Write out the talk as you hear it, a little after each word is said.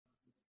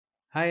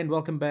Hi, and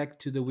welcome back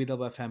to the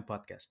WFM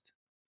podcast.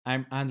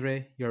 I'm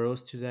Andre, your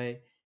host today,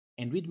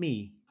 and with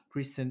me,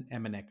 Kristyn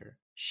Emenecker,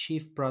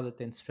 Chief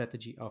Product and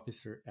Strategy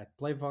Officer at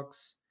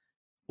Playvox,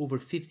 over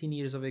 15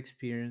 years of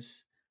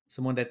experience,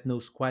 someone that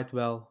knows quite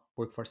well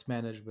workforce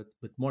management,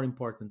 but more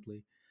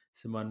importantly,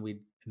 someone with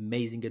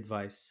amazing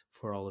advice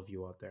for all of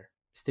you out there.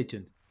 Stay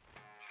tuned.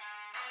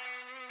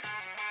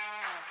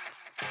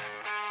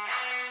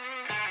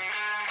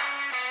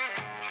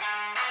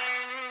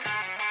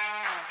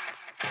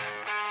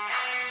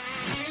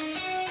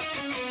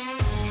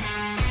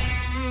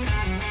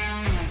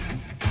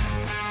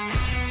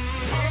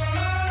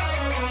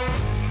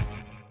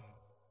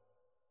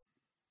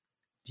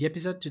 The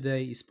episode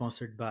today is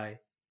sponsored by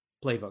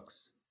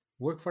Playvox,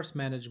 Workforce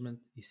Management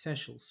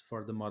Essentials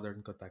for the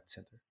Modern Contact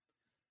Center.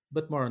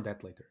 But more on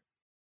that later.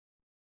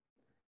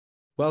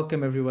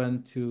 Welcome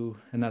everyone to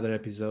another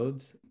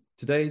episode.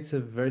 Today it's a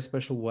very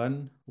special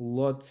one.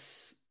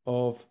 Lots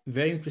of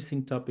very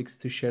interesting topics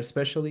to share,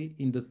 especially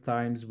in the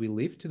times we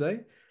live today.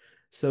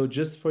 So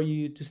just for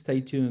you to stay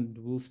tuned,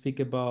 we'll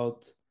speak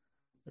about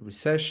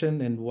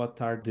recession and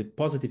what are the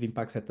positive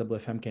impacts that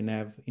WFM can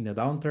have in a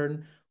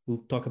downturn.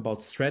 We'll talk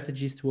about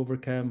strategies to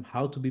overcome,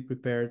 how to be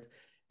prepared.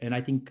 And I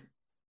think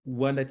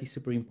one that is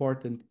super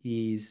important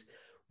is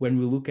when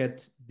we look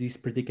at this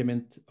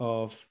predicament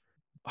of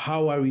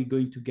how are we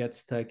going to get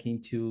stuck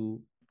into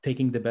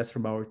taking the best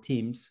from our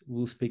teams,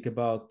 we'll speak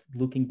about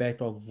looking back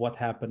of what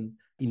happened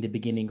in the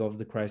beginning of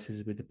the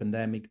crisis with the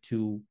pandemic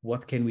to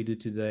what can we do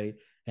today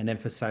and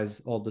emphasize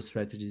all the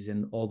strategies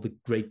and all the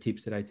great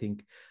tips that I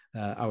think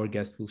our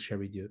guest will share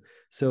with you.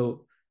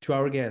 So to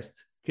our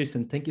guest,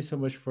 Kristyn, thank you so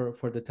much for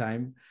the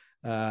time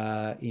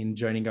in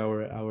joining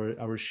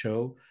our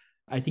show.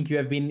 I think you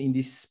have been in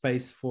this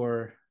space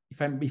for,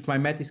 if my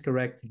math is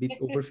correct, a bit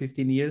over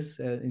 15 years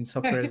in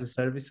software as a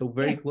service, so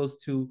very close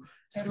to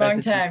A long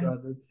strategy, time.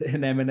 product,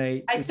 and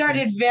M&A. I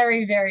started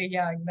very, very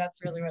young.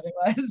 That's really what it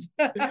was.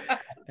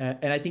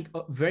 And I think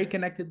very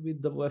connected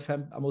with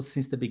WFM almost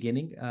since the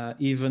beginning,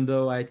 even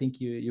though I think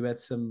you had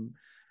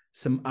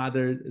some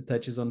other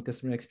touches on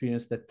customer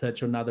experience that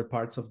touch on other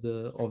parts of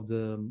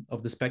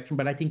the spectrum.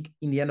 But I think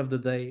in the end of the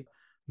day,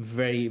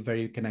 very,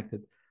 very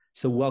connected.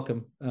 So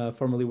welcome,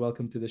 formally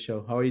welcome to the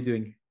show. How are you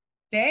doing?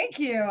 Thank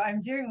you. I'm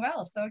doing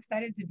well. So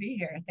excited to be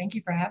here. Thank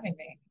you for having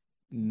me.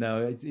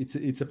 No,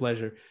 it's a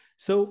pleasure.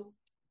 So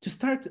to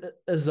start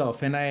us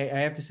off, and I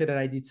have to say that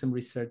I did some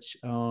research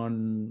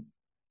on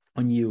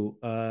you.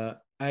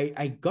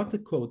 I got a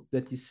quote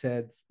that you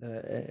said,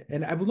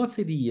 and I will not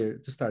say the year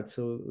to start.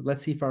 So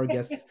let's see if our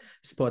guests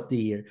spot the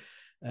year,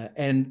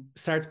 and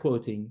start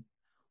quoting.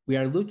 We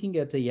are looking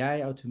at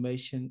AI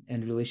automation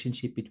and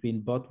relationship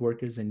between bot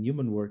workers and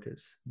human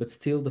workers, but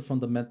still the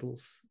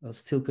fundamentals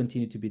still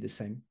continue to be the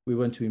same. We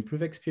want to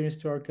improve experience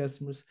to our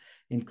customers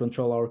and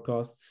control our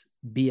costs,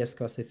 be as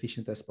cost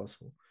efficient as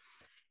possible.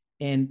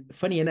 And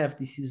funny enough,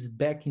 this is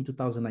back in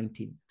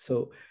 2019.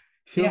 So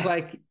feels Yeah.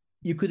 like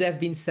you could have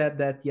been said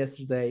that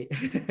yesterday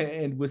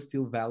and was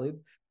still valid.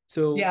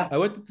 So Yeah. I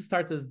wanted to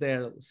start us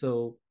there.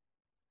 So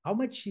how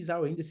much is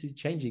our industry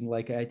changing?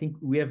 Like I think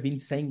we have been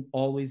saying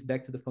always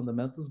back to the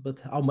fundamentals, but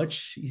how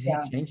much is it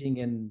Yeah.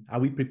 changing and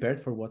are we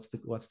prepared for what's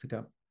to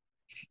come?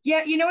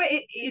 Yeah.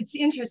 It's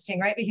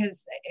interesting, right?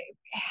 Because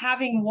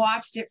having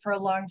watched it for a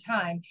long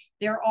time,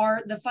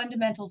 the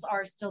fundamentals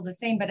are still the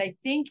same. But I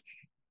think,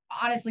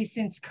 honestly,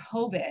 since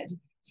COVID,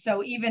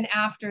 so even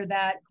after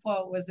that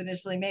quote was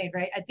initially made,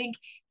 right? I think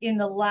in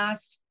the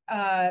last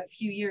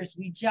few years,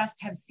 we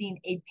just have seen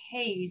a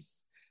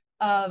pace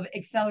of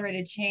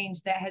accelerated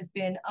change that has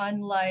been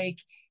unlike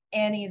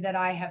any that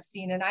I have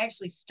seen. And I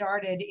actually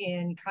started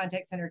in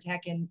contact center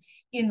tech in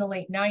the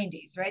late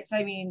 90s, right? So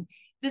I mean,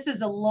 this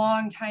is a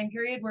long time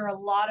period where a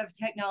lot of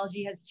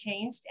technology has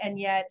changed, and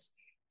yet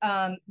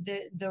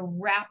the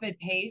rapid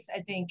pace, I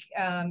think,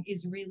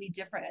 is really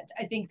different.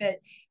 I think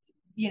that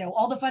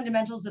all the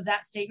fundamentals of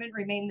that statement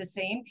remain the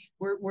same.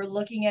 We're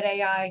looking at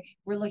AI,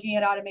 we're looking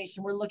at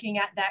automation, we're looking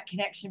at that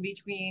connection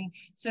between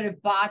sort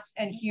of bots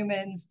and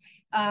humans.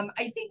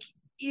 I think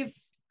if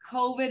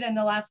COVID and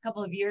the last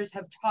couple of years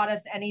have taught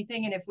us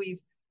anything, and if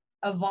we've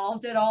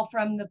evolved at all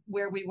from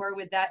where we were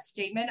with that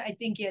statement, I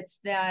think it's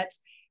that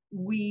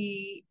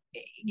we,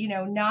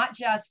 not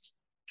just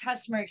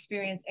customer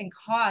experience and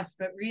cost,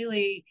 but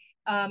really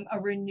a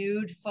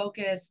renewed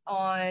focus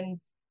on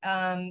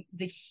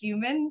the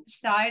human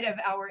side of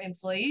our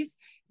employees,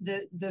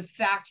 the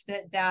fact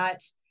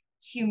that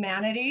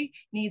humanity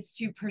needs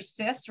to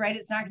persist, right?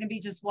 It's not going to be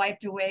just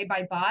wiped away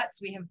by bots.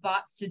 We have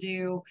bots to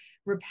do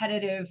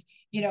repetitive,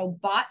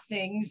 bot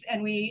things,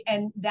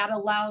 and that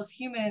allows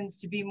humans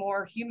to be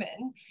more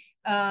human.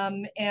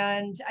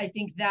 And I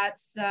think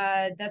that's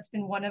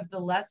been one of the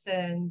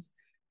lessons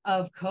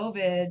of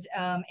COVID,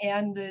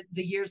 and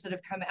the years that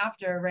have come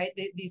after, right?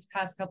 These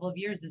past couple of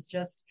years is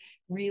just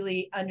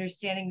really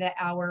understanding that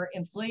our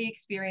employee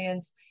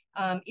experience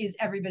is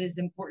every bit as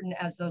important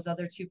as those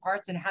other two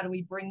parts, and how do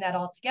we bring that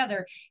all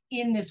together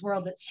in this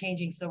world that's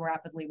changing so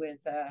rapidly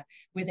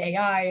with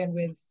AI and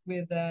with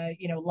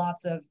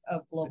lots of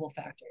global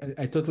factors.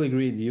 I totally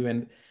agree with you.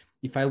 And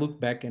if I look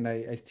back and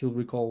I still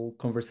recall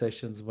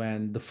conversations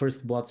when the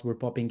first bots were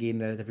popping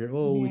in and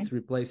oh, it's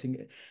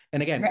replacing.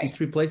 And again, Right. it's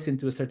replacing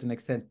to a certain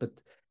extent, but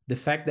the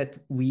fact that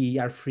we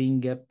are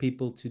freeing up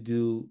people to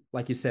do,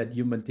 like you said,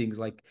 human things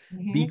like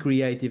be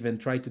creative and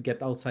try to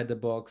get outside the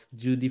box,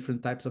 do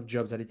different types of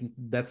jobs, I think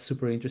that's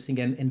super interesting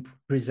and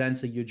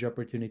presents a huge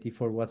opportunity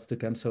for what's to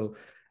come. So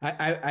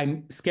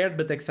I'm scared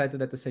but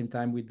excited at the same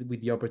time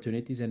with the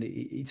opportunities, and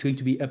it's going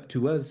to be up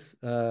to us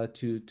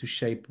to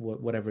shape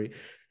whatever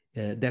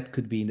that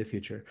could be in the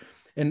future.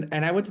 And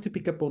I wanted to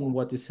pick up on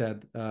what you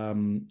said.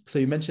 So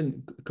you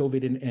mentioned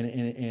COVID,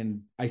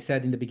 and I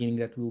said in the beginning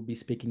that we'll be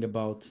speaking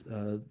about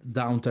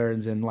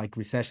downturns and like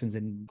recessions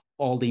and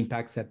all the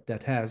impacts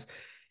that has.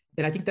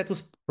 And I think that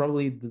was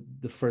probably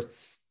the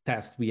first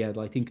test we had.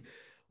 I think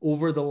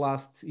over the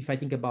last, if I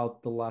think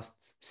about the last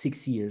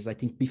 6 years, I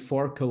think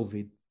before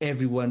COVID,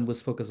 everyone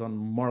was focused on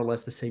more or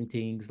less the same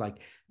things, like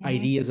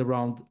ideas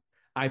around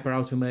hyper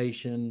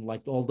automation,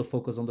 like all the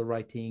focus on the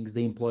right things,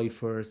 the employee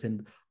first,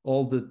 and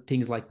all the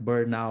things like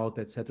burnout,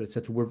 et cetera, et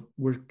cetera,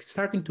 were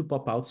starting to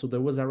pop out. So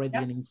there was already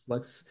an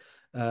influx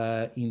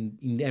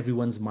in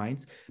everyone's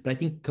minds. But I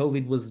think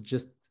COVID was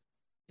just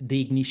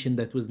the ignition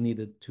that was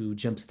needed to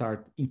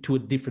jumpstart into a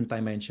different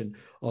dimension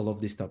all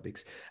of these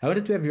topics. I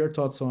wanted to have your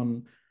thoughts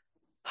on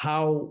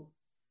how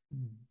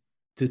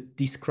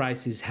this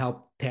crisis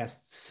helped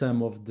test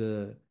some of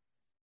the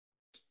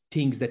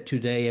things that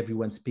today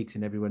everyone speaks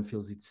and everyone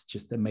feels it's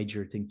just a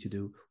major thing to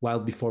do, while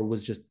before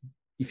was just,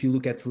 if you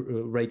look at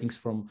ratings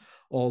from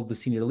all the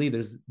senior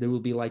leaders, there will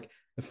be like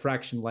a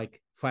fraction,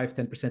 like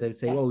 5-10% I would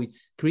say, oh,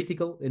 it's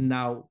critical, and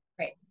now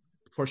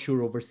for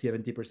sure over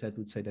 70%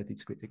 would say that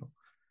it's critical.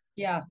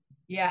 Yeah,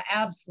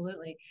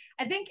 absolutely.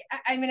 I think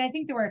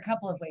there were a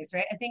couple of ways,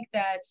 right? I think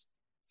that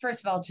first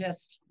of all,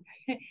 just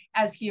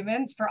as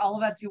humans, for all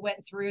of us who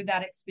went through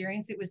that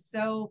experience, it was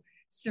so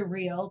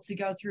surreal to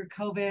go through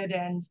COVID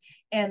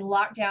and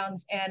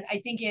lockdowns. And I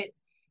think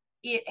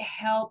it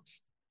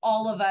helped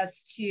all of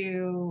us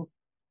to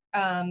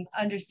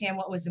understand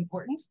what was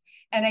important.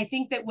 And I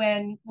think that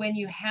when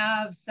you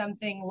have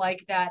something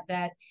like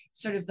that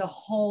sort of the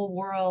whole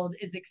world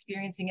is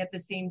experiencing at the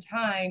same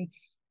time,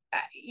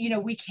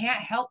 we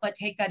can't help but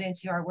take that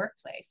into our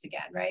workplace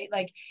again, right?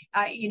 Like,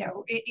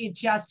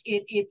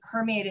 it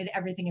permeated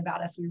everything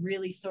about us. We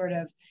really sort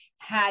of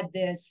had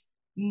this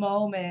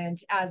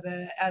moment as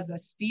a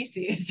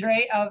species,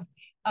 right?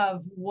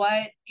 Of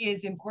what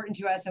is important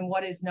to us and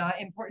what is not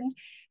important.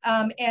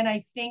 And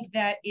I think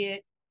that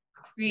it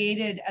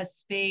created a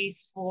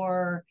space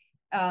for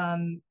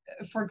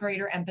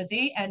greater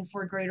empathy and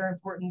for greater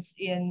importance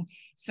in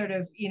sort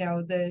of,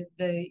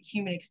 the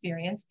human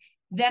experience.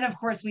 Then, of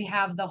course, we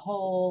have the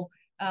whole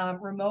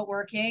remote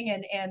working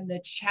and the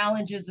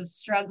challenges of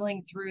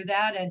struggling through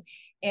that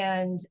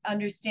and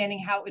understanding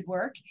how it would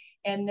work.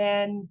 And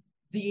then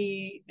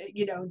the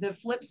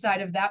flip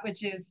side of that,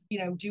 which is,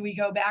 do we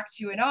go back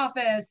to an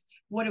office?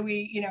 What do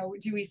we,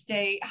 do we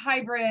stay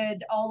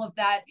hybrid? All of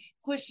that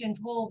push and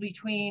pull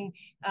between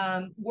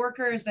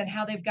workers and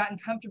how they've gotten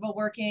comfortable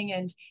working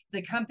and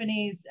the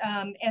companies.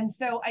 And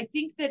so I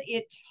think that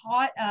it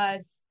taught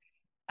us,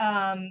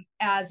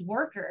 as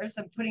workers,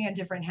 I'm putting on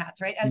different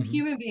hats, right? As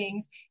human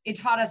beings, it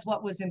taught us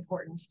what was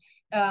important.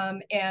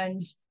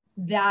 And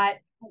that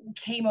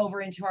came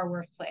over into our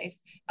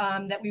workplace,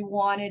 that we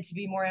wanted to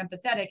be more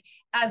empathetic.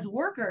 As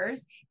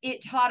workers,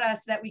 it taught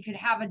us that we could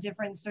have a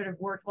different sort of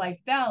work-life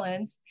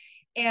balance.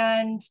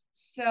 And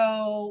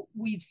so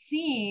we've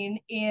seen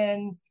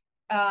in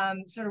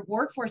sort of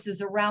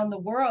workforces around the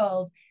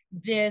world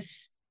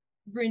this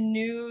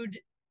renewed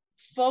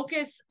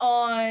focus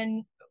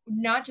on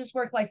not just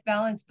work-life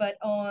balance, but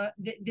on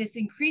this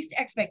increased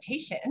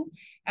expectation,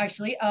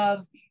 actually,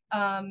 of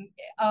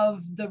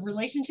the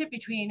relationship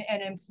between an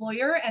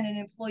employer and an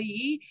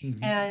employee,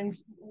 and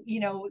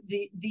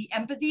the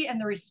empathy and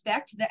the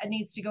respect that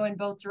needs to go in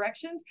both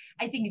directions.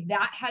 I think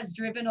that has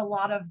driven a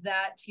lot of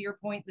that. To your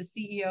point, the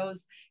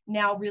CEOs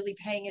now really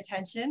paying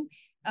attention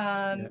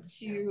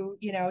to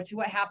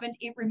what happened.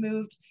 It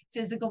removed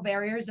physical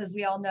barriers, as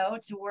we all know,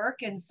 to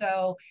work, and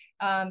so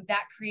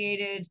that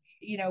created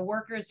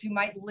workers who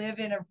might live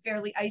in a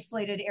fairly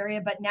isolated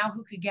area, but now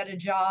who could get a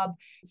job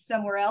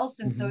somewhere else.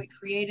 And so it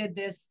created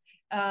this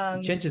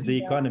it changes the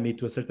economy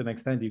to a certain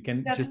extent. You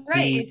can just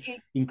be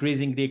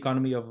increasing the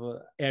economy of an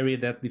area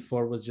that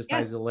before was just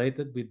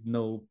isolated with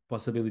no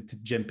possibility to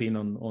jump in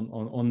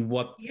on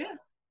what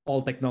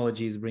all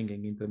technology is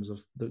bringing in terms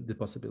of the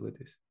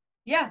possibilities.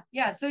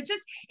 So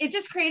it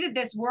just created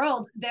this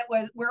world that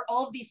was where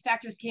all of these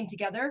factors came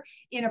together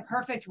in a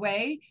perfect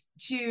way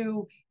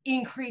to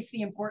increase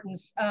the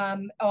importance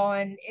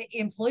on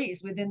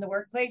employees within the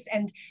workplace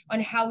and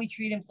on how we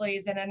treat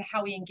employees and on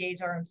how we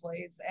engage our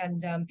employees.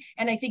 And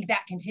I think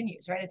that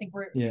continues, right? I think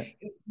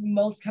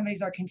most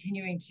companies are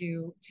continuing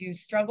to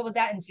struggle with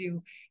that and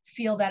to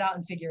feel that out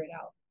and figure it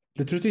out.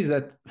 The truth is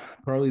that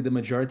probably the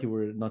majority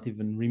were not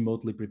even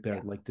remotely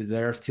prepared. Like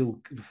there are still,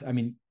 I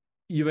mean,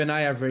 you and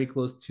I are very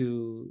close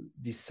to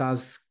the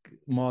SaaS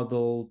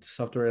model, to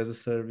software as a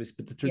service,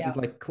 but the truth is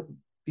like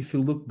if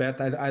you look back,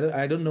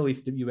 I don't know if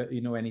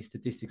you know any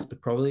statistics, but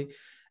probably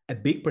a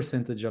big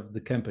percentage of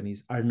the companies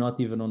are not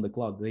even on the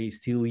cloud. They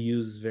still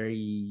use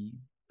very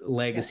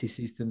legacy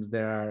systems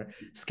that are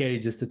scary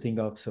just to think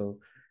of. So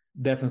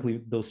definitely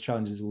those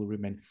challenges will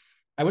remain.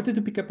 I wanted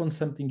to pick up on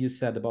something you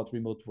said about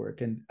remote work,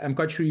 and I'm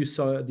quite sure you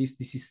saw this.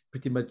 This is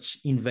pretty much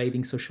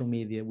invading social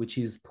media, which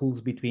is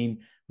pulls between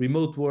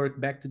remote work,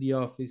 back to the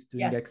office,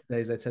 doing X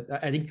days, etc.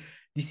 I think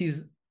this is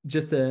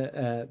just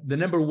the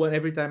number one.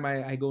 Every time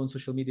I go on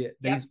social media,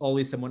 there is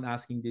always someone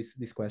asking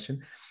this question,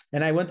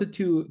 and I wanted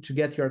to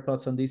get your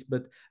thoughts on this,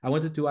 but I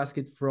wanted to ask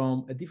it from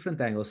a different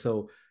angle. So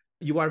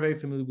you are very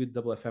familiar with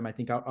WFM. I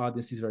think our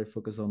audience is very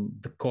focused on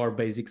the core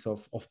basics of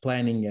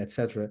planning,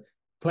 etc.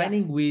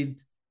 Planning with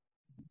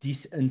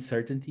this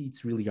uncertainty,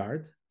 it's really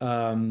hard.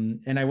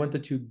 And I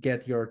wanted to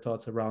get your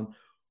thoughts around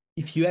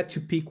if you had to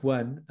pick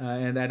one,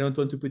 and I don't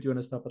want to put you on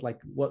a spot, but like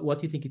what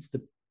do you think is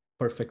the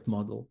perfect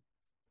model?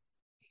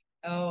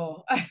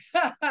 Oh,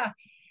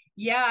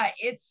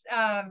 it's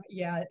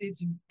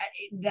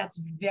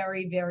that's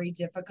very, very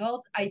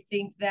difficult. I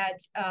think that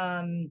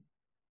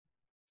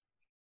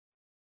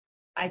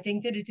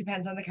it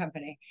depends on the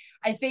company.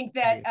 I think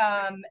that,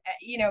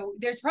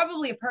 there's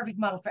probably a perfect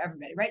model for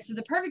everybody, right? So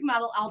the perfect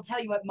model, I'll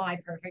tell you what my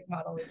perfect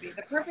model would be.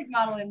 The perfect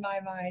model in my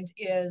mind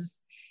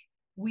is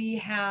we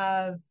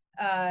have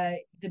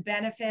the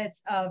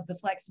benefits of the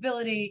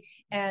flexibility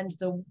and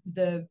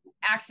the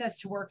access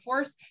to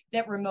workforce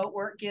that remote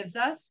work gives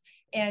us,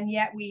 and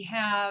yet we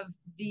have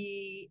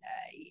the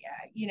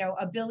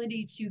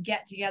ability to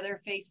get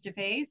together face to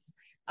face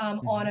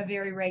on a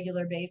very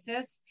regular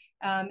basis.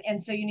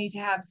 And so you need to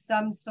have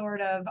some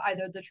sort of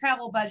either the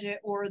travel budget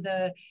or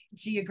the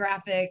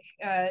geographic,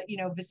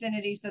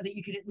 vicinity, so that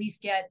you could at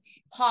least get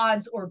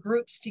pods or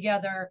groups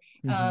together,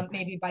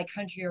 maybe by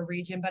country or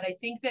region. But I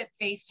think that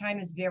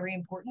FaceTime is very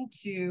important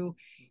to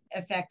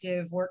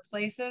effective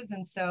workplaces.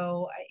 And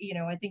so,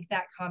 I think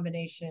that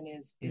combination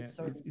is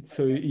sort of.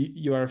 So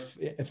you are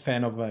a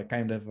fan of a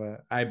kind of a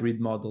hybrid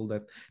model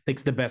that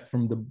takes the best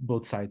from the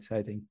both sides,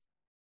 I think.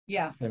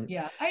 Yeah.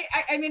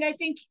 I mean, I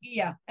think,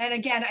 and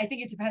again, I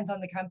think it depends on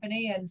the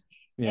company,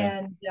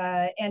 and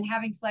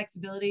having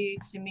flexibility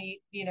to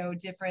meet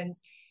different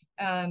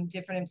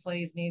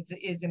employees' needs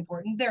is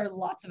important. There are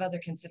lots of other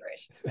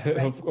considerations, though,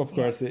 right? Of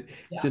course,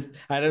 it's just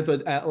I don't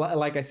know.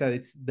 Like I said,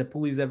 it's the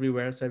pool is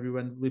everywhere, so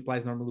everyone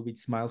replies normally with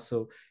smiles.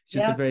 So it's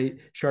just a very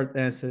short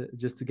answer,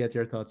 just to get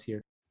your thoughts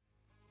here.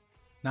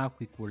 Now, a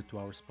quick word to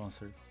our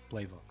sponsor,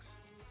 Playvox.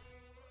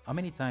 How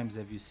many times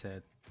have you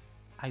said,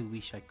 "I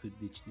wish I could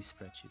ditch this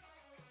spreadsheet"?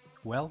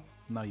 Well,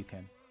 now you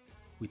can.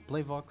 With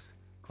Playvox,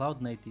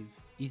 cloud-native,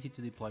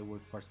 easy-to-deploy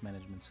workforce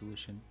management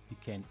solution, you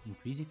can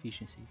increase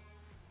efficiency,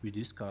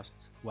 reduce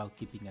costs, while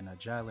keeping an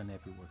agile and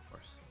happy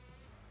workforce.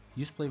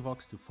 Use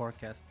Playvox to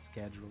forecast,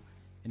 schedule,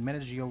 and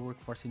manage your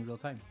workforce in real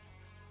time.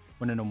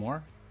 Want to know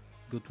more?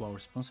 Go to our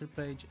sponsor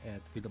page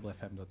at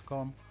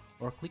wfm.com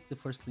or click the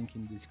first link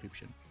in the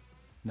description.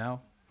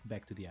 Now,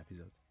 back to the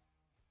episode.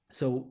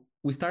 So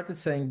we started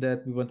saying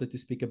that we wanted to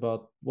speak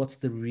about what's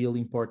the real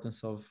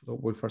importance of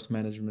workforce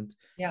management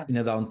in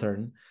a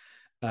downturn.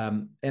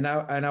 And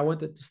I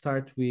wanted to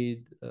start with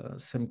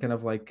some kind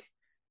of like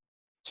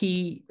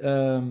key,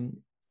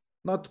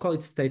 not to call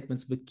it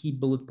statements, but key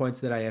bullet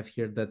points that I have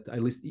here that I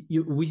list.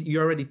 You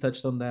already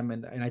touched on them,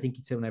 and I think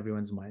it's on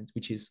everyone's mind,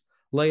 which is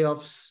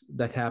layoffs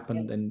that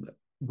happened, and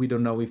we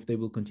don't know if they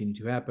will continue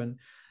to happen.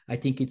 I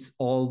think it's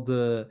all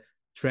the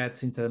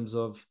threats in terms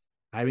of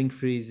hiring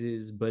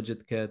freezes,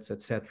 budget cuts,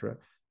 etc.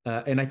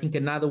 And I think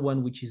another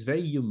one, which is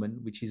very human,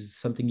 which is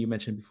something you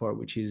mentioned before,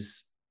 which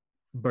is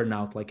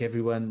burnout, like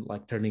everyone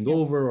like turning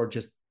over, or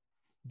just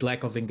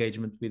lack of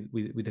engagement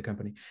with the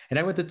company. And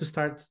I wanted to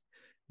start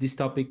this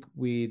topic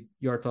with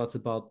your thoughts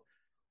about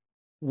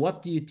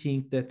what do you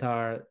think that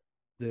are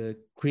the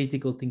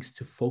critical things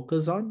to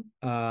focus on,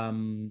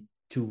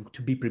 to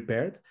be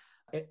prepared,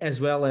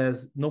 as well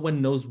as no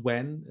one knows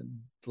when.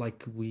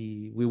 Like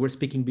we were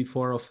speaking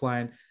before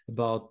offline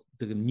about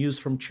the news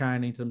from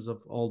China in terms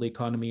of all the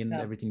economy and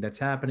everything that's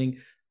happening.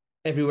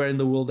 Everywhere in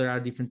the world, there are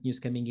different news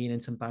coming in,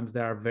 and sometimes they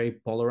are very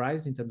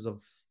polarized in terms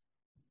of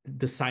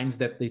the signs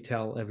that they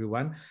tell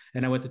everyone.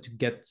 And I wanted to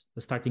get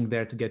starting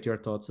there to get your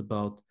thoughts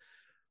about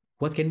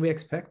what can we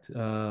expect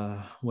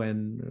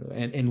when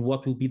and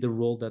what will be the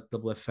role that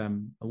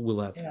WFM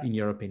will have in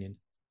your opinion.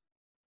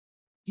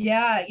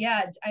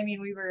 I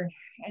mean, we were,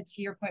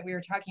 to your point, we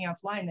were talking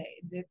offline.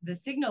 The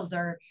signals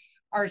are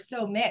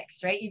so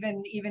mixed, right?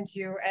 Even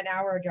to an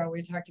hour ago,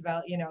 we talked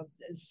about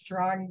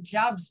strong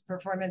jobs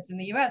performance in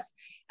the U.S.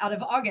 out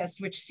of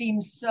August, which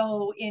seems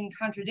so in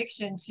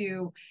contradiction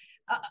to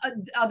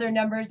other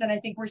numbers, and I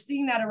think we're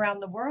seeing that around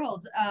the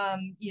world.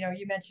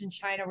 You mentioned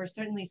China. We're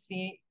certainly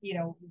seeing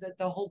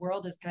the whole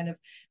world is kind of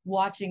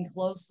watching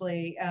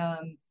closely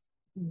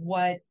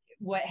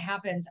what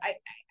happens.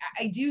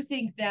 I do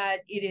think that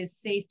it is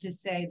safe to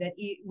say that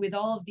with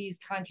all of these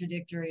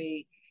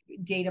contradictory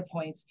data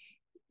points,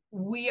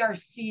 we are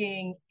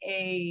seeing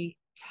a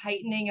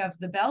tightening of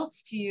the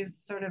belts, to use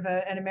sort of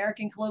an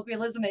American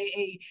colloquialism,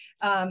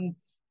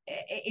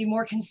 a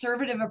more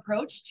conservative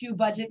approach to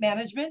budget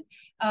management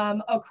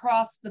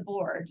across the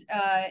board.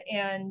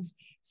 And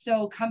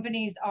so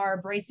companies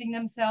are bracing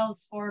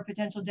themselves for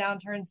potential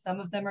downturns. Some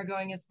of them are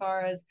going as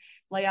far as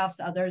layoffs.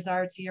 Others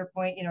are, to your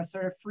point,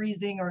 sort of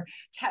freezing or,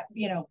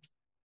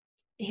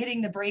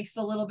 hitting the brakes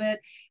a little bit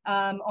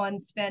on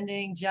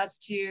spending,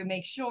 just to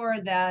make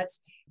sure that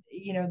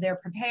they're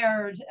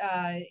prepared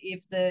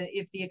if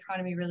the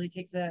economy really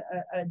takes a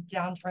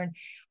downturn.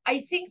 I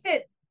think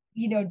that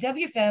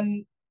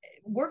WFM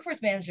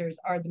workforce managers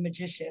are the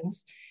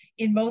magicians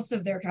in most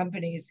of their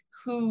companies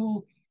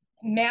who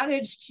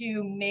manage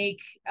to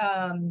make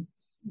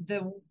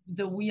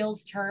the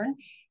wheels turn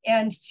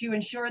and to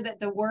ensure that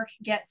the work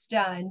gets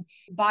done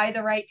by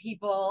the right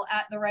people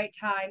at the right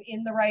time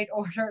in the right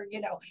order.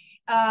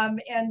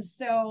 And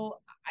so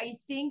I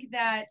think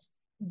that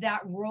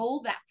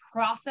role, that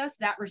process,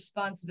 that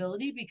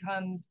responsibility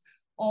becomes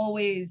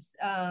always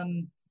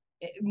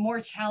more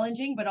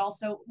challenging, but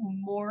also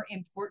more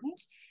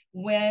important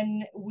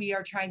when we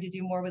are trying to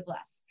do more with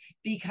less,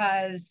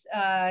 because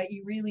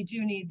you really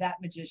do need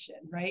that magician,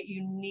 right?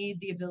 You need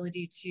the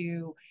ability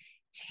to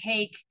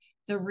take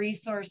the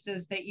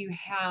resources that you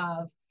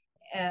have,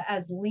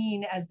 as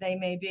lean as they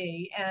may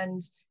be,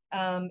 and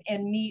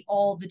meet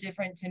all the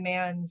different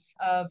demands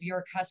of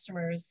your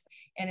customers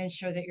and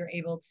ensure that you're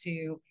able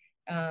to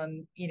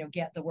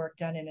get the work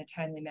done in a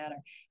timely manner.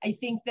 I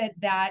think that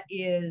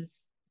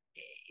it's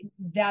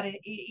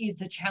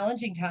a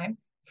challenging time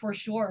for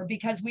sure,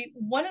 because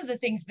one of the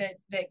things that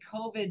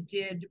COVID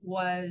did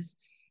was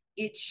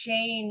it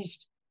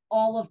changed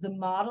all of the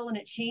model, and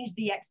it changed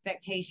the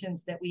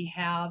expectations that we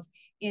have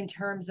in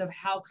terms of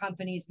how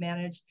companies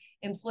manage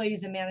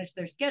employees and manage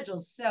their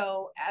schedules.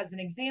 So as an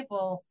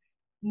example,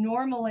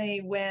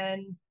 normally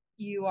when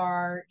you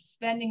are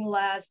spending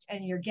less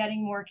and you're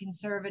getting more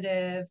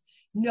conservative,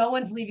 no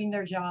one's leaving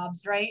their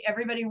jobs, right?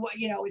 Everybody,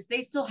 if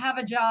they still have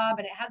a job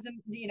and it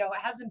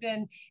hasn't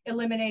been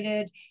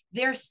eliminated,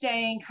 they're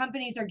staying.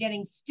 Companies are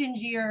getting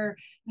stingier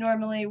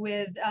normally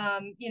with,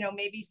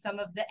 maybe some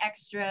of the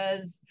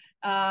extras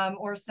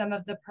or some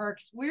of the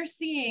perks. We're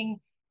seeing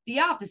the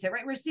opposite,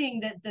 right? We're seeing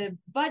that the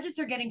budgets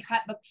are getting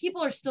cut, but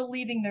people are still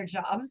leaving their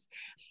jobs.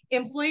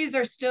 Employees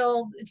are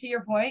still, to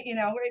your point,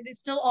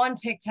 still on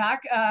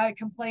TikTok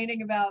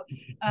complaining about,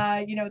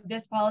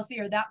 this policy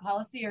or that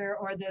policy,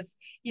 or this,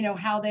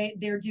 how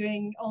they're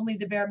doing only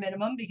the bare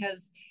minimum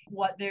because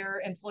what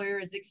their employer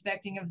is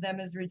expecting of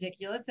them is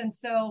ridiculous. And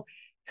so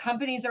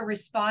companies are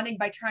responding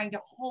by trying to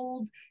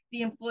hold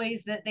the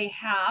employees that they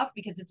have,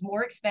 because it's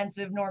more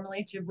expensive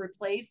normally to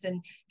replace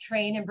and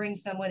train and bring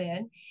someone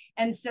in.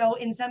 And so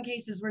in some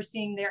cases, we're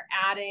seeing they're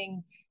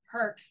adding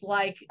perks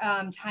like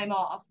time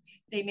off.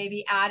 They may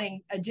be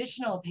adding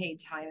additional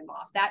paid time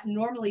off. That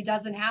normally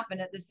doesn't happen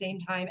at the same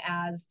time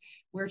as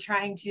we're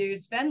trying to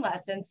spend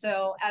less. And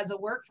so as a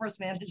workforce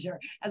manager,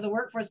 as a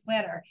workforce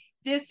planner,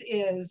 this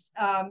is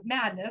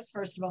madness,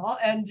 first of all,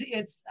 and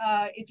it's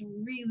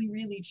really,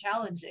 really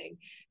challenging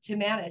to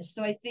manage.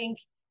 So I think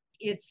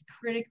it's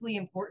critically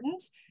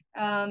important.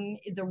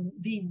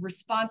 The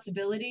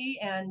responsibility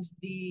and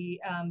the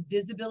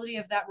visibility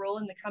of that role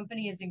in the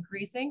company is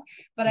increasing,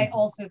 but I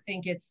also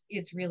think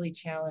it's really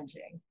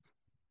challenging.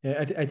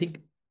 Yeah, I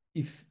think,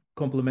 if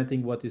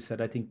complementing what you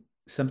said, I think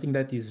something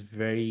that is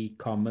very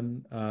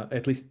common,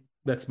 at least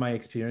that's my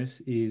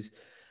experience, is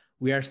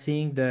we are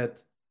seeing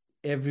that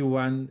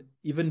everyone,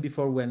 even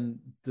before, when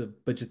the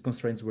budget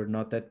constraints were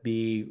not that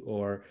big,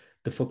 or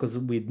the focus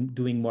with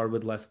doing more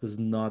with less was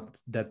not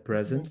that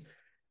present,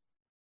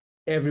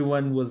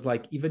 everyone was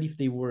like, even if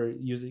they were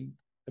using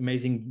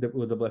amazing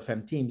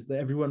WFM teams,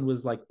 everyone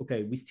was like,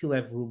 okay, we still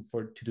have room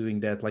to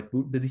doing that. Like,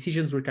 the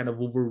decisions were kind of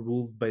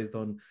overruled based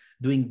on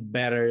doing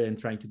better and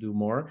trying to do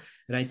more.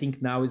 And I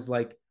think now it's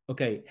like,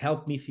 okay,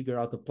 help me figure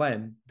out a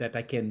plan that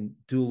I can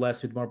do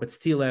less with more, but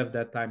still have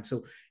that time.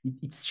 So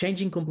it's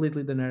changing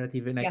completely the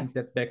narrative. And I think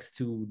that backs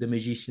to the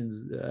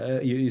magicians.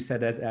 You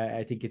said that.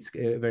 I think it's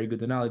a very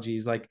good analogy.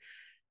 Is like,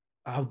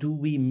 how do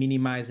we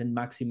minimize and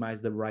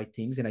maximize the right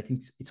things? And I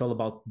think it's all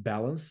about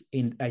balance.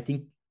 And I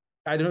think,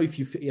 I don't know if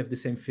you have the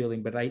same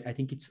feeling, but I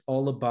think it's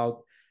all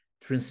about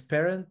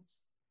transparent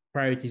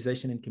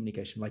prioritization and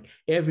communication. Like,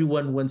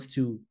 everyone wants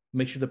to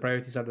make sure the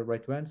priorities are the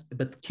right ones,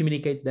 but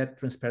communicate that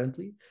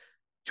transparently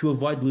to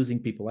avoid losing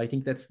people. I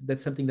think that's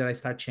something that I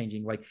start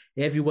changing. Like,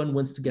 everyone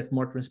wants to get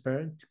more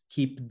transparent to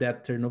keep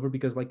that turnover,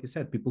 because like you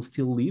said, people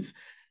still leave,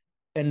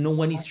 and no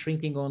one is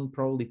shrinking on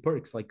probably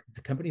perks. Like,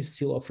 the companies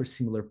still offer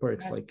similar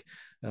perks. Like,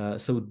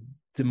 so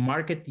the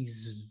market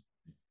is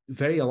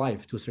very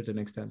alive to a certain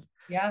extent.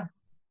 Yeah.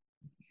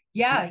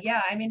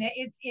 I mean,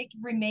 it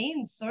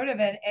remains sort of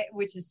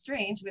which is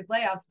strange with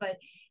layoffs, but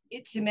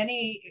in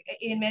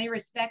many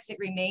respects, it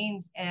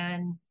remains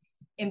an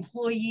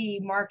employee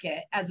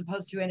market as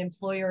opposed to an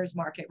employer's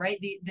market, right?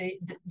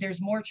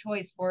 There's more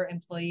choice for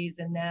employees,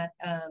 and that,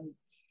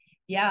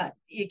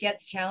 it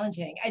gets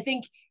challenging. I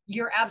think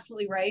you're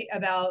absolutely right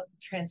about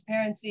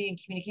transparency and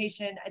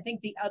communication. I think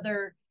the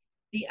other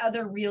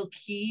real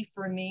key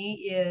for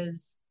me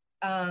is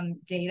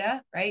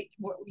data, right?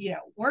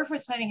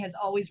 Workforce planning has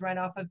always run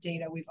off of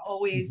data. We've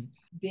always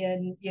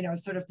been,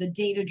 sort of the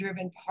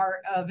data-driven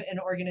part of an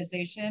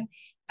organization.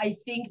 I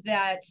think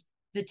that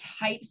the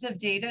types of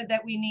data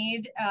that we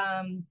need,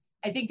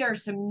 I think there are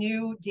some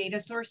new data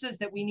sources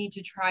that we need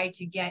to try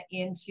to get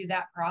into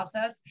that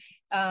process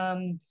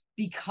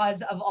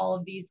because of all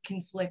of these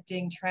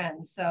conflicting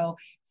trends. So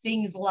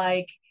things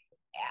like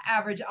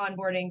average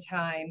onboarding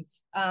time,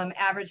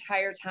 average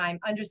hire time,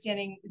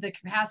 understanding the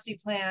capacity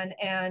plan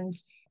and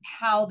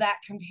how that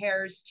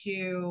compares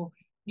to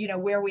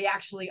where we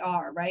actually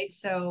are, right?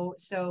 So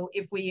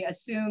if we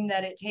assume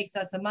that it takes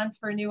us a month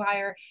for a new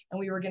hire and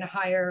we were going to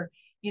hire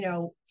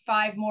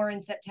 5 more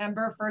in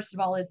September, first of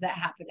all, is that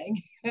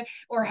happening?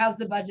 Or has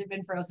the budget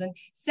been frozen?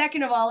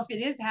 Second of all, if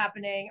it is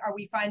happening, are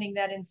we finding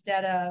that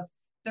instead of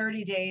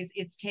 30 days,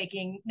 it's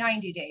taking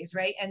 90 days,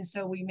 right? And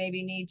so we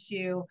maybe need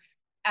to,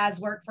 as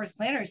workforce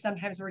planners,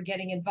 sometimes we're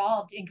getting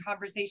involved in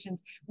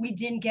conversations we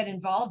didn't get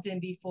involved in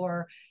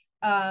before,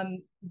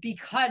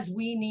 because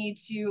we need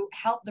to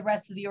help the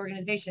rest of the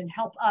organization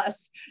help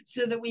us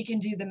so that we can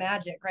do the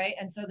magic, right?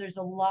 And so there's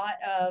a lot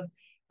of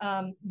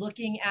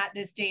looking at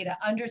this data,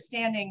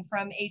 understanding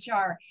from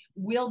HR,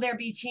 will there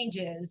be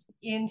changes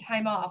in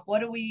time off? What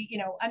do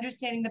we,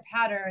 understanding the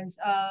patterns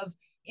of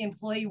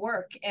employee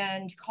work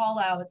and call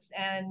outs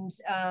and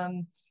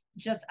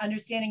just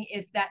understanding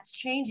if that's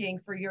changing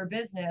for your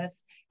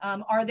business.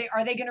 Are they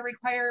going to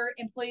require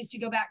employees to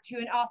go back to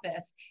an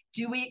office?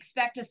 Do we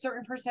expect a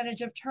certain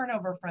percentage of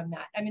turnover from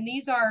that? I mean,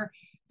 these are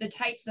the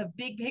types of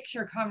big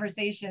picture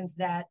conversations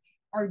that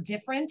are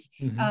different,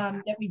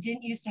 that we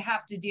didn't used to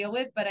have to deal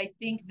with. But I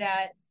think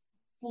that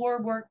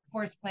for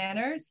workforce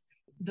planners,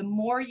 the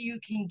more you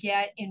can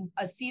get in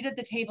a seat at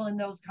the table in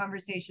those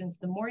conversations,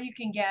 the more you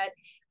can get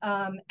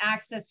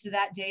access to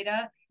that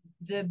data,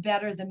 the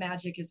better the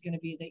magic is going to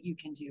be that you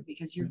can do,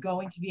 because you're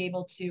going to be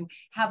able to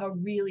have a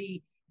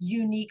really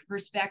unique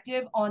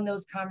perspective on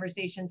those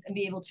conversations and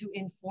be able to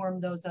inform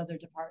those other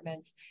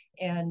departments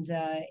and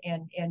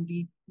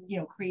be,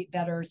 create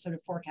better sort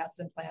of forecasts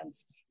and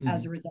plans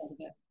as a result of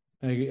it.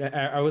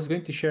 I was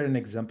going to share an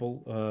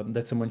example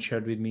that someone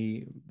shared with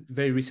me,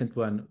 very recent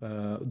one,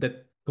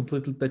 that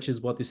completely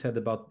touches what you said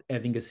about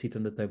having a seat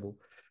on the table.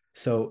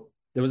 So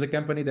there was a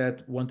company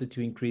that wanted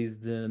to increase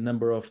the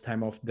number of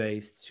time off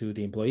days to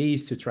the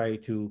employees to try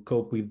to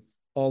cope with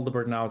all the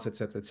burnouts, et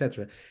cetera, et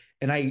cetera.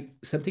 And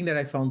something that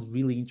I found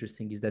really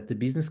interesting is that the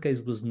business case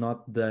was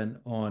not done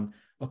on,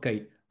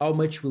 okay, how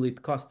much will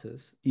it cost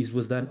us? It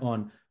was done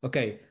on,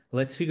 okay,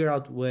 let's figure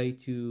out a way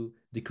to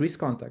decrease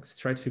contacts,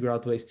 try to figure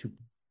out ways to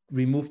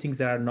remove things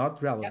that are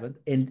not relevant,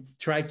 and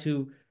try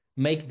to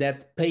make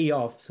that pay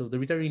off. So the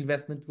return on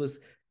investment was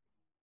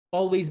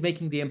always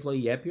making the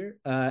employee happier,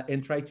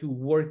 and try to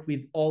work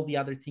with all the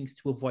other things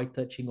to avoid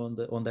touching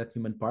on that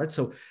human part.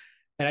 So,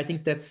 and I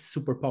think that's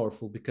super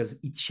powerful because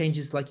it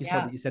changes, like you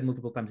said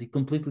multiple times, it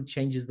completely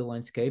changes the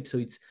landscape. So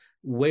it's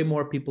way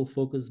more people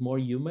focused, more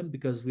human,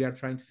 because we are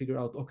trying to figure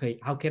out, okay,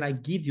 how can I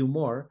give you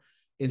more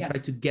and try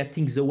to get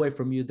things away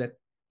from you that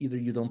either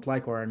you don't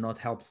like or are not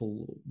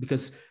helpful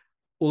because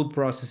old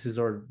processes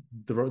or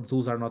the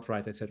tools are not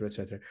right, et cetera, et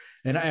cetera.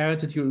 And I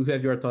wanted you to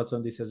have your thoughts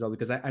on this as well,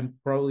 because I'm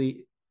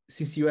probably,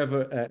 since you have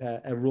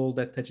a role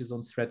that touches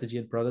on strategy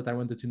and product, I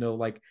wanted to know,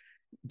 like,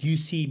 do you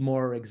see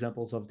more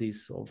examples of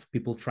this, of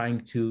people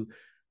trying to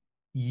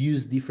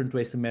use different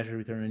ways to measure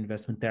return on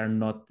investment that are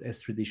not as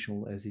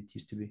traditional as it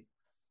used to be?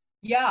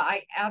 Yeah,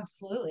 I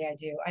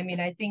do. I mean,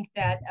 I think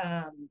that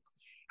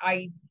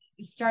I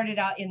started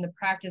out in the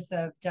practice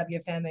of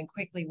WFM and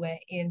quickly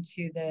went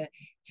into the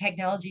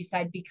technology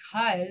side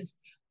because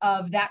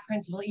of that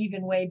principle,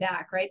 even way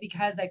back, right?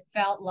 Because I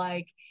felt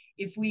like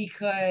if we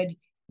could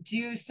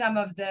do some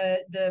of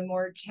the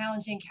more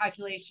challenging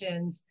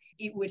calculations,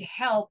 it would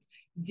help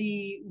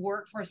the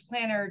workforce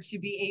planner to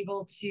be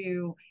able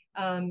to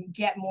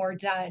get more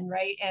done,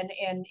 right?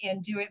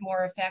 And do it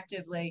more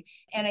effectively.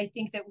 And I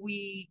think that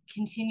we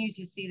continue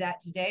to see that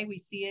today. We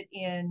see it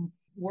in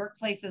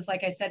workplaces,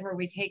 like I said, where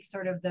we take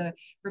sort of the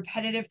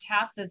repetitive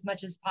tasks as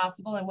much as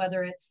possible, and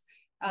whether it's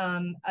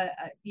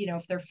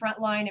if they're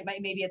frontline,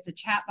 maybe it's a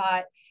chat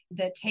bot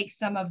that takes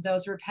some of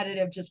those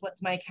repetitive, just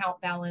what's my account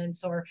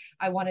balance, or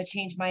I want to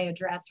change my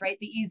address, right?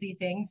 The easy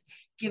things,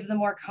 give the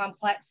more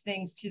complex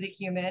things to the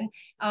human,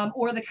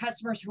 or the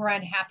customers who are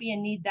unhappy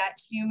and need that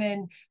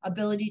human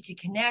ability to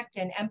connect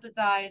and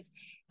empathize.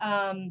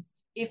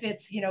 If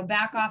it's,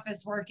 back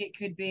office work, it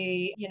could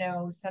be,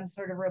 some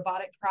sort of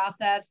robotic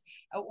process,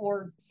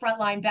 or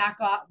frontline back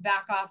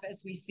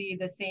office. We see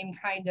the same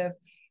kind of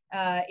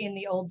in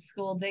the old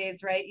school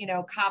days, right?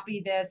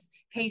 Copy this,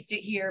 paste it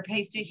here,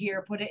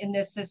 put it in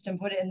this system,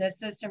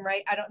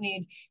 right? I don't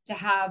need to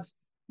have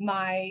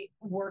my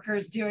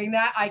workers doing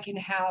that. I can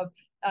have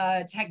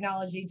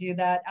technology do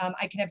that.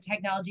 I can have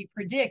technology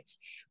predict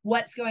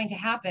what's going to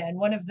happen.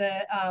 One of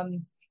the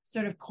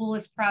sort of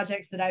coolest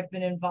projects that I've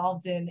been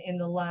involved in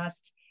the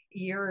last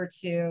year or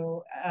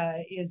two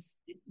is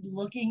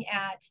looking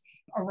at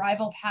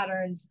arrival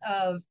patterns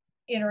of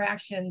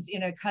interactions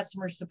in a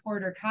customer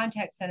support or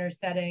contact center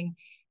setting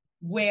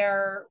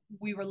where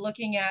we were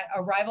looking at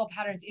arrival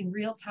patterns in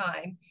real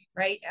time,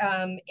 right?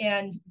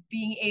 And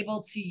being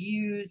able to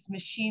use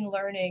machine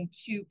learning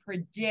to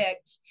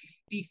predict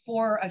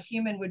before a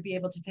human would be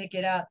able to pick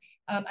it up,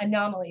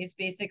 anomalies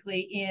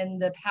basically in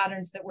the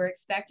patterns that were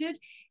expected,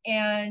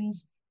 and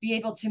be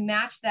able to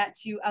match that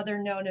to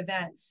other known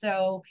events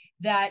so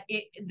that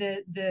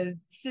the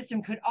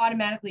system could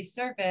automatically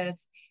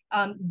surface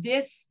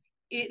this.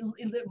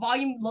 The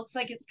volume looks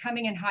like it's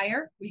coming in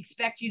higher. We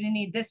expect you to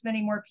need this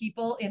many more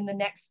people in the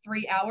next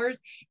 3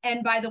 hours.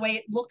 And by the way,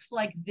 it looks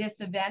like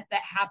this event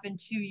that happened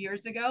 2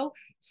 years ago.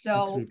 It's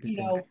So,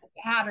 repeating.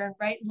 pattern,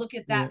 right? Look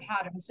at that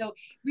pattern. So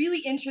really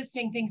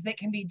interesting things that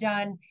can be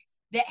done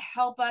that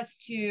help us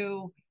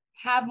to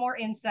have more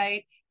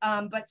insight,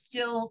 but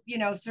still,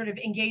 sort of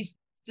engage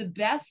the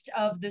best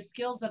of the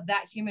skills of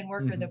that human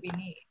worker that we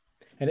need.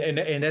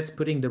 And that's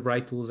putting the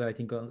right tools, I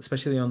think, on,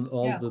 especially on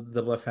all Yeah. the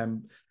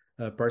WFM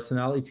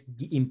personnel. It's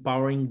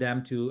empowering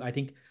them to. I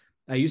think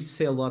I used to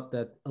say a lot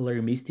that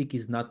alarmistic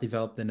is not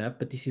developed enough,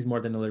 but this is more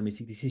than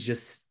alarmistic. This is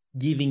just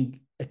giving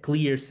a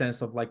clear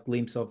sense of like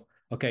glimpse of,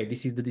 okay,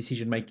 this is the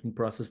decision making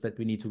process that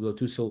we need to go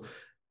to. So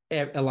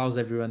it allows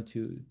everyone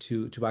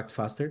to act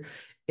faster.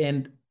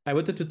 And I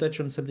wanted to touch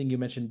on something you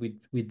mentioned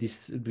with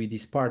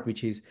this part,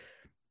 which is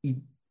it,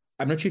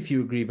 I'm not sure if you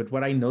agree, but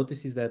what I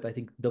notice is that I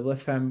think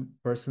WFM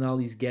personnel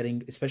is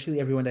getting, especially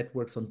everyone that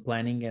works on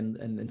planning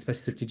and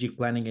especially strategic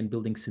planning and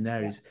building Yeah.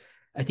 scenarios.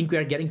 I think we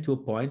are getting to a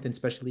point, and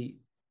especially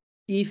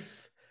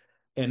if,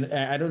 and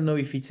I don't know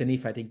if it's an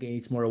if, I think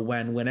it's more a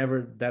when,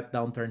 whenever that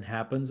downturn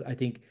happens, I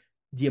think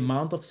the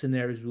amount of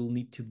scenarios we'll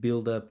need to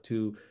build up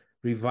to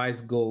revise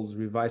goals,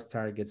 revise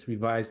targets,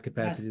 revise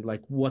capacity, Yes.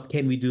 like what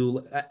can we do?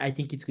 I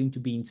think it's going to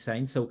be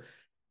insane. So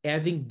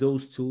having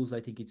those tools,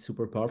 I think it's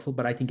super powerful.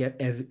 But I think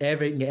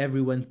having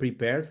everyone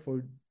prepared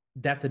for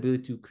that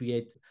ability to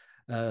create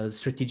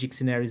strategic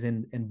scenarios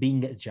and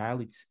being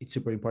agile, it's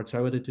super important. So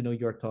I wanted to know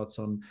your thoughts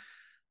on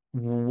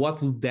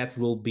what will that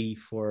role be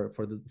for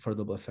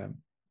WFM.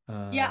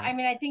 Yeah, Uh, I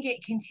mean, I think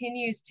it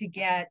continues to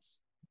get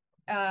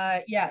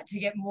to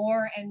get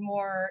more and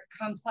more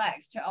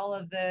complex to all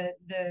of the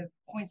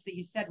points that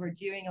you said. We're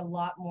doing a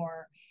lot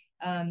more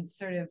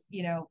sort of,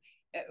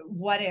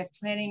 what if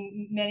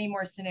planning many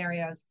more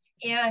scenarios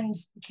and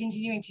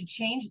continuing to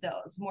change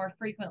those more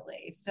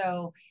frequently.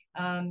 So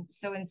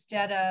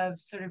instead of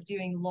sort of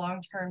doing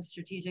long-term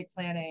strategic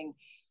planning,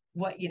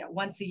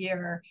 once a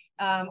year,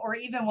 or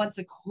even once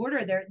a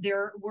quarter,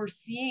 we're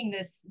seeing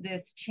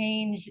this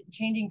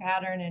changing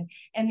pattern,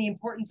 and the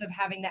importance of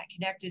having that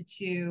connected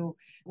to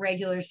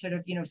regular sort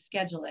of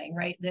scheduling,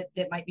 right,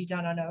 that might be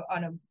done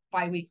on a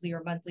biweekly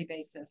or monthly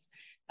basis.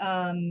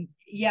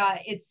 Yeah,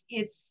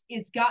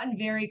 it's gotten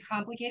very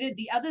complicated.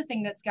 The other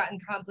thing that's gotten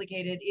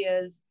complicated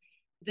is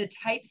the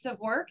types of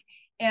work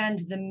and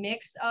the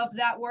mix of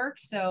that work.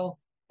 So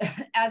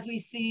as we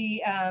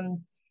see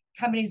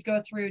companies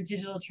go through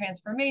digital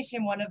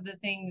transformation, one of the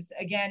things,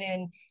 again,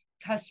 in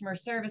customer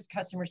service,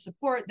 customer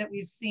support, that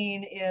we've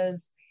seen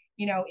is,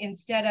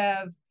 instead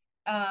of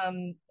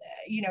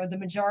the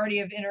majority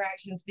of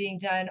interactions being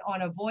done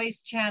on a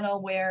voice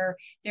channel where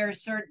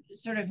there's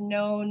sort of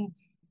known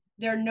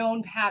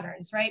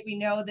patterns, right? We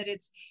know that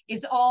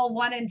it's all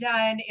one and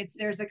done.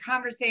 There's a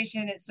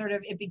conversation.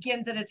 It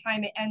begins at a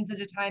time, it ends at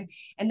a time,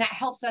 and that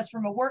helps us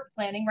from a work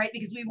planning, right?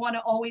 Because we want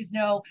to always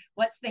know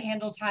what's the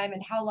handle time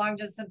and how long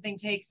does something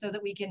take so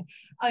that we can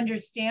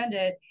understand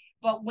it.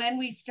 But when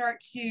we start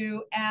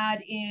to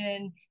add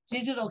in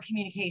digital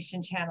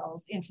communication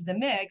channels into the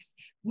mix,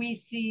 we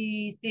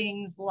see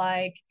things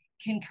like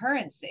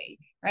concurrency,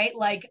 right?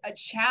 Like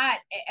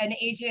an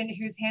agent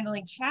who's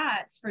handling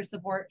chats for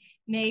support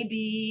may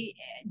be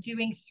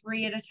doing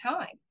 3 at a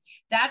time.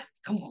 That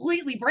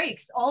completely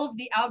breaks all of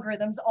the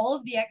algorithms, all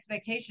of the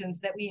expectations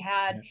that we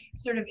had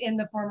sort of in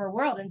the former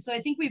world. And so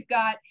I think we've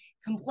got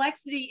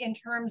complexity in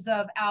terms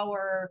of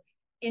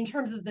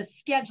the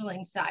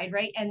scheduling side,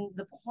 right? And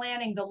the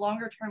planning, the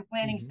longer term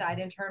planning side,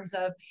 in terms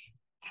of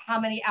how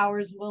many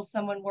hours will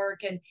someone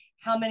work and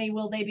how many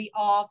will they be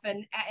off,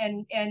 and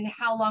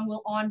how long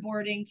will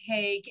onboarding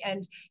take,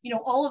 and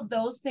all of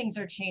those things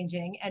are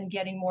changing and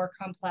getting more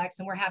complex,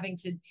 and we're having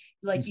to,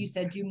 like you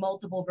said, do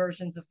multiple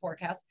versions of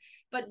forecasts.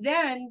 But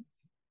then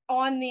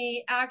on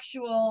the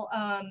actual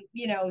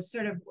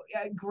sort of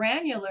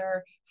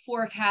granular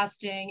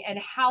forecasting and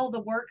how the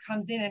work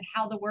comes in and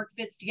how the work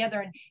fits together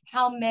and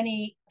how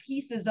many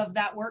pieces of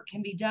that work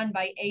can be done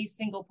by a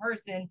single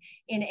person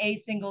in a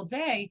single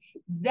day,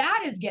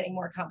 that is getting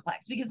more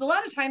complex. Because a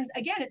lot of times,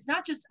 again, it's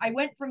not just I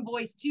went from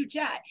voice to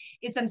chat,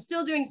 it's I'm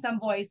still doing some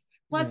voice,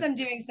 plus I'm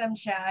doing some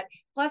chat,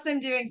 plus I'm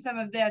doing some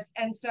of this.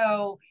 And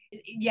so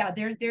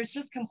there's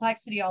just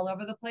complexity all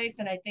over the place.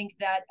 And I think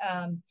that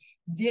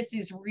this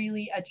is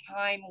really a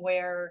time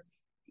where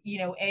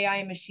AI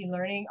and machine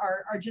learning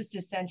are just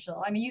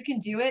essential. I mean, you can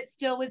do it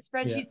still with Yeah.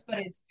 spreadsheets, but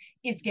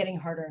it's getting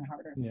harder and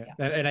harder. Yeah.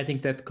 Yeah. And I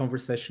think that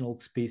conversational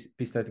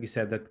piece that we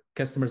said, that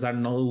customers are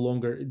no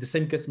longer the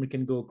same customer,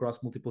 can go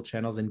across multiple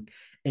channels, and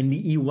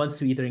he wants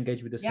to either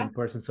engage with the Yeah. same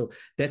person. So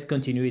that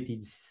continuity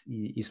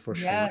is for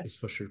sure, Yes.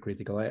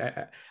 critical.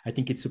 I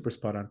think it's super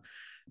spot on.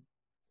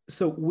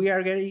 So we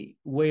are getting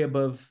way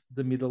above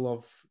the middle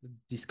of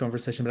this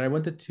conversation, but I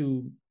wanted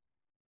to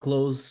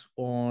close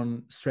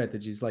on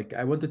strategies. Like,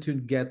 I wanted to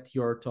get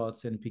your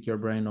thoughts and pick your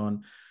brain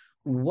on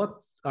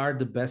what are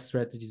the best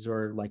strategies,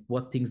 or like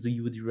what things do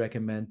you would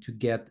recommend to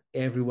get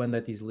everyone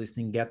that is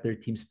listening, get their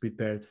teams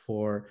prepared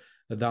for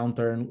a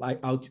downturn, like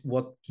out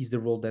what is the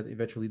role that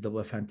eventually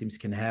WFM teams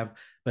can have.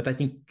 But I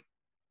think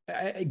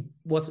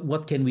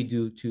what can we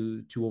do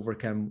to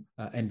overcome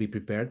and be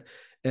prepared.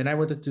 And I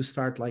wanted to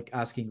start like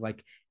asking,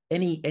 like,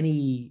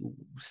 any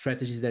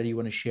strategies that you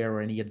want to share,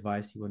 or any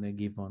advice you want to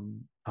give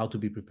on how to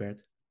be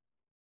prepared.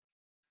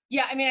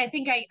 Yeah, I mean, I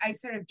think I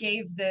sort of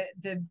gave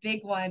the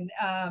big one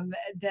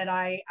that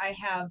I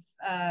have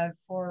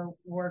for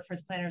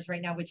workforce planners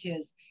right now, which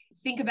is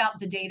think about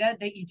the data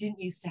that you didn't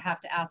used to have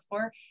to ask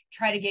for.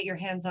 Try to get your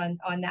hands on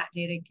that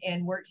data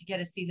and work to get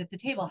a seat at the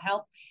table.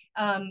 Help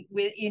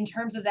with in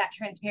terms of that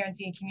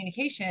transparency and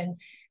communication.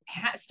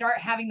 Start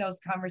having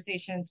those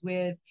conversations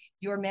with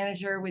your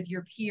manager, with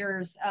your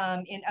peers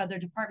in other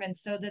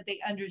departments, so that they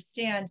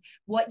understand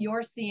what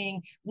you're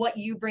seeing, what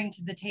you bring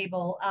to the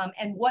table,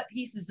 and what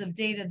pieces of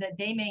data that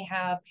they may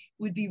have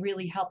would be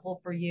really helpful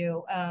for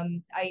you.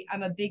 I'm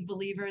a big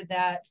believer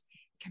that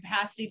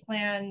capacity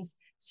plans,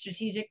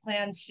 strategic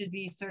plans should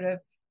be sort of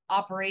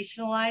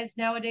operationalized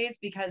nowadays,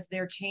 because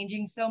they're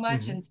changing so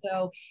much. Mm-hmm. And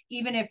so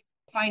even if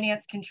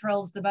finance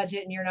controls the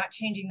budget and you're not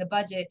changing the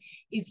budget,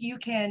 if you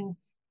can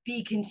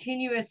be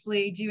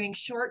continuously doing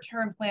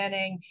short-term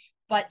planning,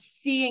 but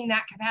seeing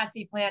that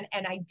capacity plan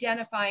and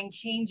identifying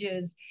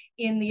changes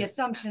in the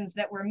assumptions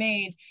that were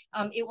made,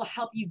 it will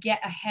help you get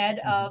ahead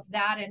of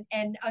that,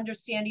 and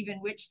understand even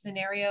which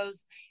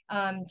scenarios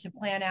to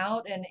plan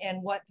out,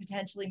 and what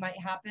potentially might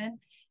happen.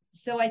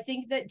 So I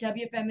think that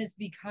WFM is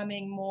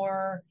becoming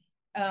more,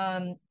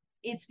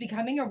 it's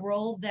becoming a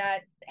role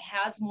that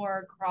has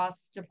more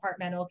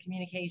cross-departmental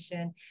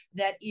communication,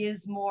 that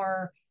is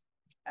more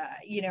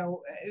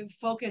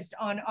focused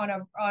on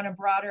a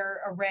broader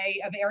array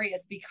of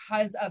areas,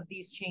 because of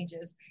these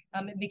changes,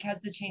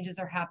 because the changes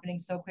are happening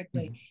so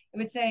quickly. I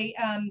would say,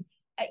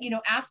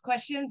 ask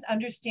questions,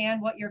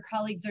 understand what your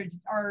colleagues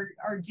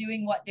are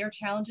doing, what their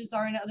challenges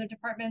are in other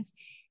departments,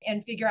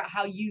 and figure out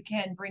how you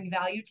can bring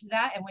value to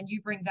that. And when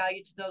you bring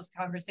value to those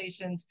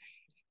conversations,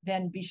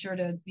 then be sure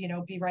to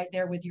be right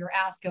there with your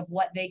ask of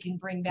what they can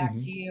bring back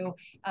to you.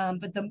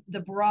 But the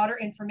broader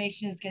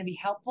information is going to be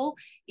helpful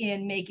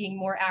in making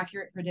more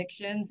accurate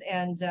predictions,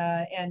 and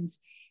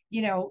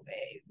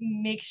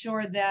make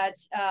sure that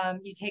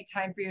you take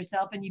time for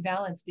yourself and you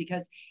balance,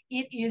 because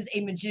it is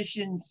a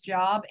magician's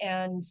job,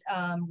 and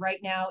right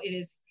now it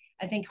is,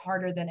 I think,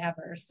 harder than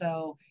ever.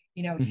 So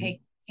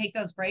take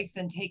those breaks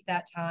and take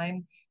that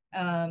time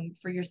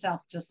for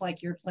yourself, just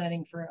like you're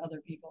planning for other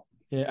people.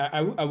 Yeah,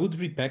 I would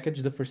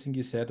repackage the first thing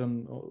you said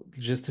on,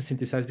 just to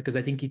synthesize, because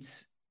I think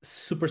it's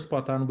super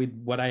spot on with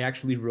what I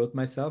actually wrote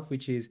myself,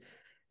 which is,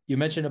 you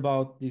mentioned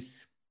about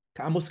this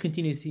almost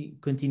continuous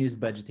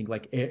budgeting.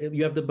 Like,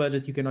 you have the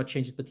budget, you cannot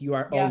change it, but you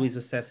are Yeah. always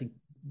assessing,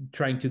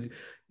 trying to figure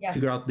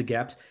Yes. out the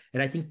gaps.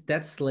 And I think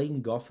that's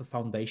laying off a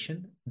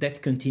foundation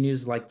that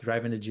continues, like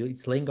driving agility.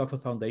 It's laying off a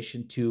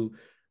foundation to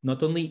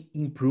not only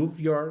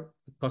improve your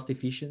cost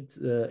efficient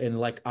and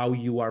like how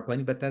you are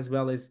planning, but as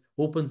well as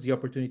opens the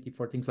opportunity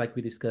for things like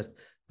we discussed,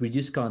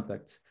 reduce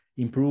contacts,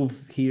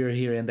 improve here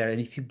and there. And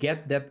if you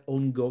get that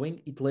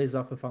ongoing, it lays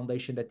off a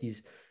foundation that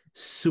is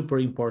super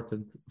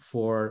important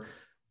for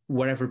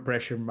whatever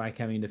pressure might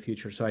come in the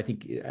future. So I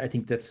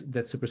think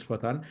that's super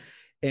spot on.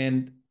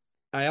 And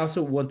I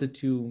also wanted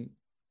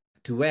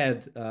to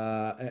add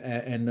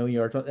and know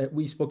your thought.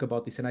 We spoke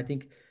about this, and I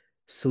think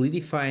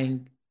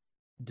solidifying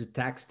the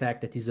tech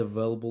stack that is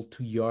available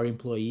to your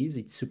employees,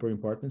 it's super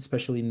important,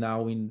 especially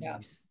now in Yeah.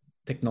 this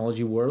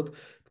technology world,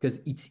 because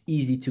it's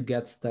easy to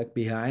get stuck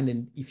behind.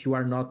 And if we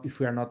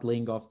are not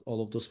laying off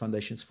all of those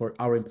foundations for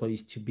our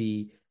employees to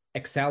be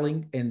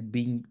excelling and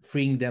being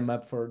freeing them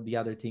up for the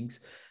other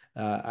things,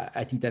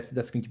 I think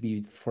that's going to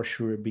be for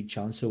sure a big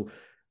challenge. So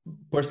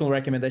personal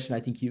recommendation, I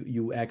think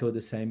you echo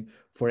the same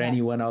for Yeah.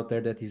 anyone out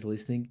there that is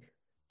listening.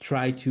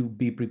 Try to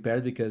be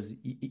prepared, because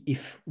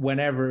if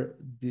whenever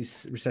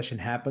this recession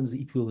happens,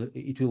 it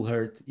will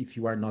hurt if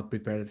you are not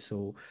prepared.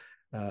 So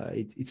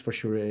it's for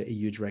sure a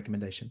huge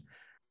recommendation.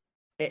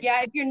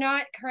 Yeah, if you're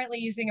not currently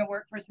using a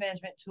workforce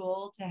management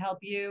tool to help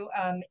you,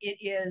 it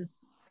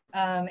is,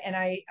 and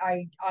I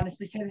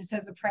honestly say this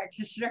as a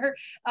practitioner,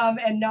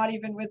 and not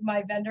even with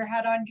my vendor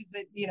hat on,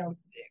 because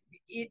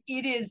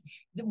it is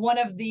one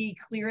of the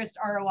clearest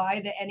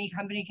ROI that any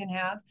company can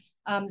have.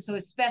 So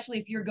especially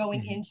if you're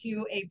going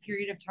into a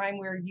period of time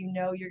where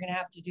you're going to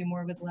have to do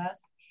more with less,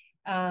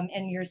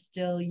 and you're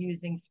still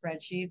using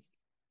spreadsheets,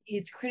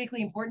 it's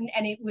critically important,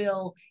 and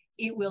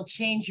it will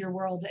change your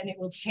world, and it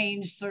will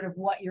change sort of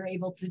what you're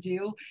able to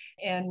do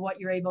and what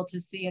you're able to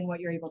see and what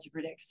you're able to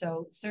predict.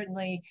 So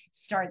certainly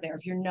start there.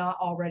 If you're not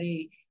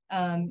already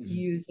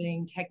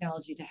using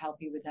technology to help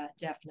you with that,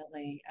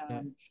 definitely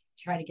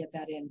try to get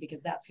that in,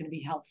 because that's going to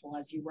be helpful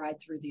as you ride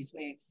through these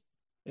waves.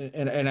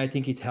 And I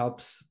think it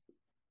helps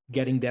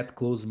getting that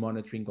close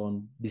monitoring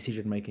on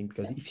decision making,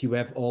 because if you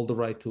have all the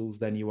right tools,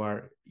 then you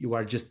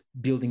are just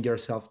building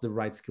yourself the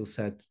right skill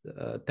set,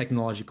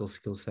 technological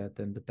skill set,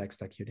 and the tech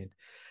stack you need.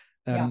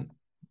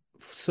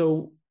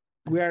 So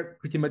we are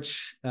pretty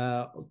much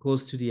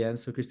close to the end.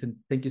 So Kristyn,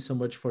 thank you so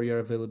much for your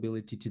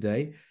availability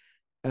today.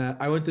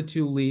 I wanted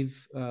to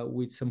leave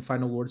with some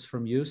final words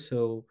from you.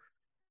 So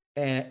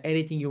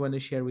anything you want to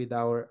share with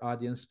our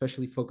audience,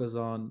 especially focus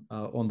on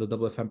the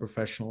WFM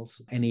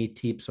professionals, any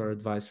tips or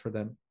advice for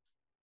them?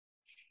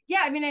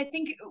 Yeah, I mean, I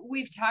think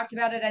we've talked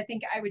about it. I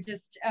think I would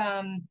just,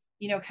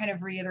 kind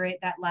of reiterate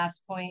that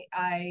last point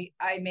I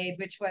made,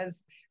 which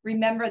was,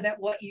 remember that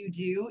what you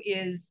do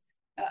is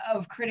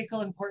of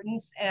critical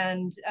importance,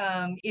 and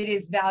it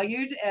is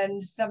valued.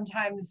 And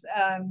sometimes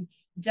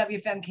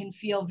WFM can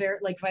feel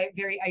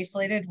very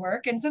isolated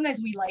work, and sometimes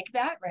we like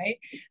that, right?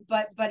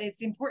 But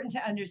it's important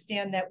to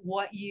understand that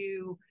what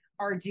you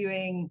are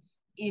doing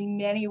in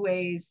many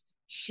ways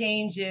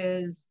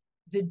changes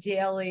the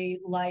daily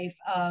life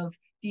of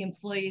the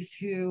employees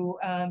who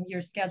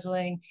you're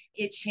scheduling.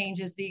 It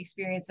changes the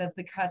experience of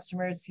the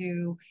customers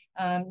who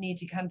need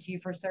to come to you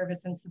for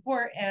service and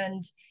support.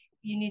 And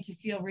you need to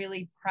feel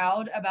really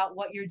proud about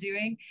what you're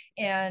doing,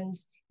 and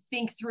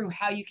think through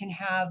how you can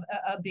have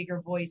a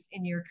bigger voice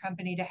in your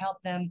company to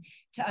help them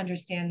to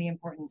understand the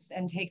importance,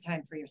 and take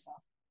time for yourself.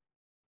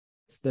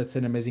 That's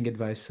an amazing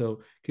advice.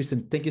 So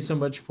Kristyn, thank you so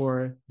much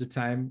for the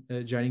time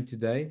joining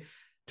today.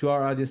 To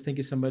our audience, thank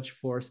you so much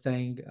for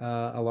staying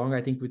along.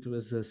 I think it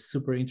was a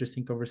super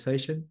interesting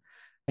conversation,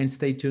 and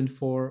stay tuned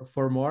for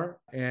more.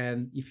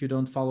 And if you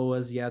don't follow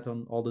us yet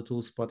on all the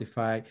tools,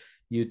 Spotify,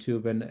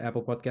 YouTube, and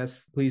Apple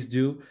Podcasts, please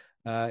do.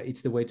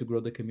 It's the way to grow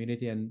the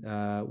community, and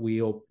we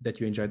hope that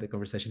you enjoyed the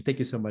conversation. Thank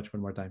you so much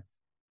one more time.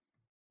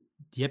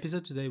 The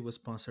episode today was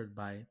sponsored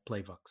by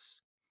Playvox.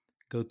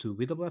 Go to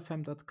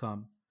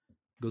wwfm.com,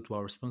 go to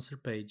our sponsor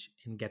page,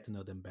 and get to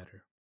know them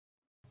better.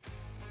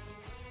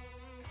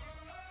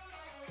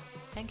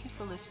 Thank you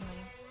for listening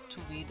to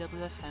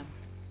WFM.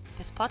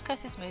 This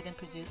podcast is made and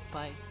produced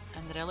by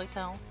André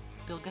Leitão,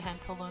 Bilge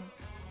Hentolun,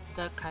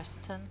 Doug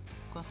Carsteton,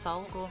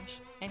 Gonçalo Gomes,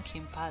 and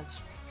Kim Paz.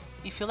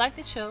 If you like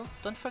this show,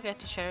 don't forget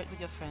to share it with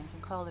your friends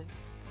and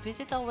colleagues.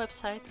 Visit our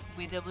website,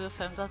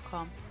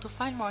 WFM.com, to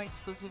find more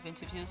exclusive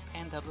interviews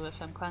and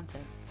WFM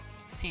content.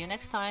 See you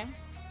next time.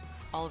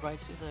 All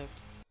rights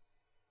reserved.